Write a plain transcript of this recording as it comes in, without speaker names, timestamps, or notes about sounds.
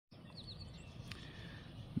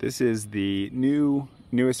This is the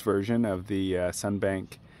newest version of the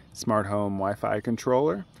Sunbank Smart Home Wi-Fi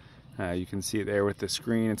controller. You can see it there with the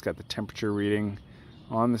screen. It's got the temperature reading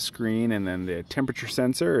on the screen, and then the temperature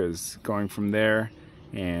sensor is going from there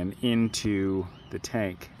and into the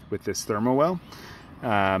tank with this thermal well.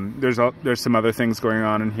 There's some other things going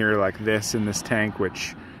on in here like this in this tank,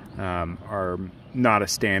 which are not a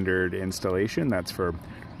standard installation. That's for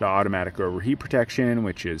the automatic overheat protection,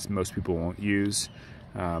 which is most people won't use.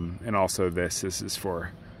 And also this is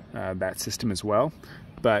for that system as well.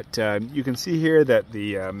 But you can see here that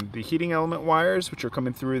the heating element wires, which are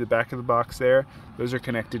coming through the back of the box there, those are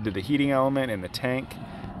connected to the heating element in the tank.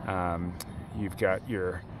 You've got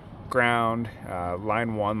your ground,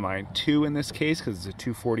 line 1, line 2 in this case, because it's a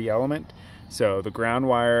 240 element. So the ground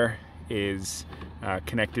wire is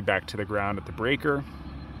connected back to the ground at the breaker.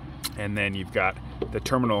 And then you've got the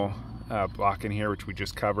terminal block in here, which we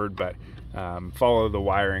just covered, but follow the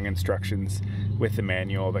wiring instructions with the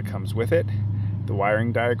manual that comes with it, the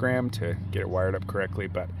wiring diagram to get it wired up correctly.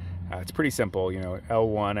 But it's pretty simple. You know,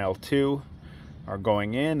 L1, L2 are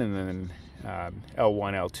going in, and then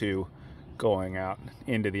L1, L2 going out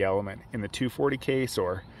into the element. In the 240 case,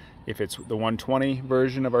 or if it's the 120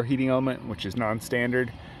 version of our heating element, which is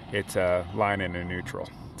non-standard, it's a line and a neutral.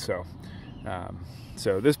 So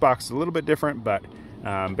so this box is a little bit different, but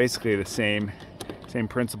basically the same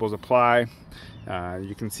principles apply.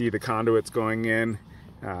 You can see the conduits going in.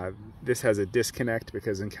 This has a disconnect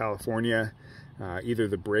because in California, either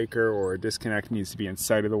the breaker or a disconnect needs to be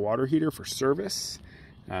inside of the water heater for service,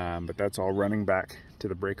 but that's all running back to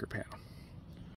the breaker panel.